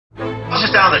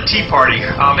was down at the Tea Party.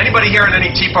 Anybody here at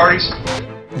any tea parties?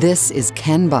 This is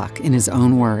Ken Buck in his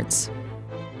own words.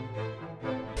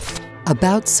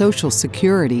 About Social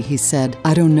Security, he said,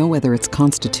 "I don't know whether it's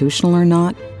constitutional or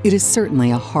not. It is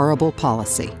certainly a horrible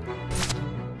policy.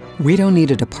 We don't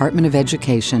need a Department of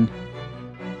Education."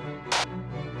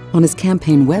 On his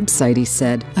campaign website, he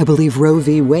said, "I believe Roe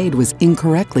v. Wade was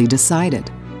incorrectly decided."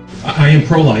 I am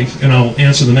pro-life, and I'll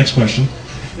answer the next question.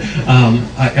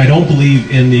 I don't believe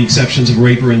in the exceptions of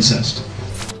rape or incest.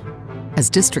 As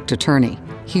district attorney,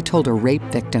 he told a rape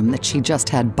victim that she just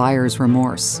had buyer's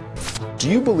remorse. Do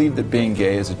you believe that being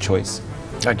gay is a choice?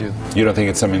 I do. You don't think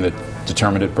it's something that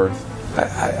determined at birth?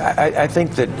 I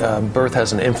think that birth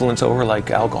has an influence over, like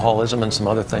alcoholism and some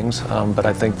other things, but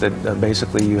I think that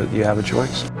basically you have a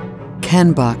choice.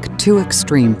 Ken Buck, too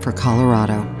extreme for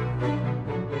Colorado.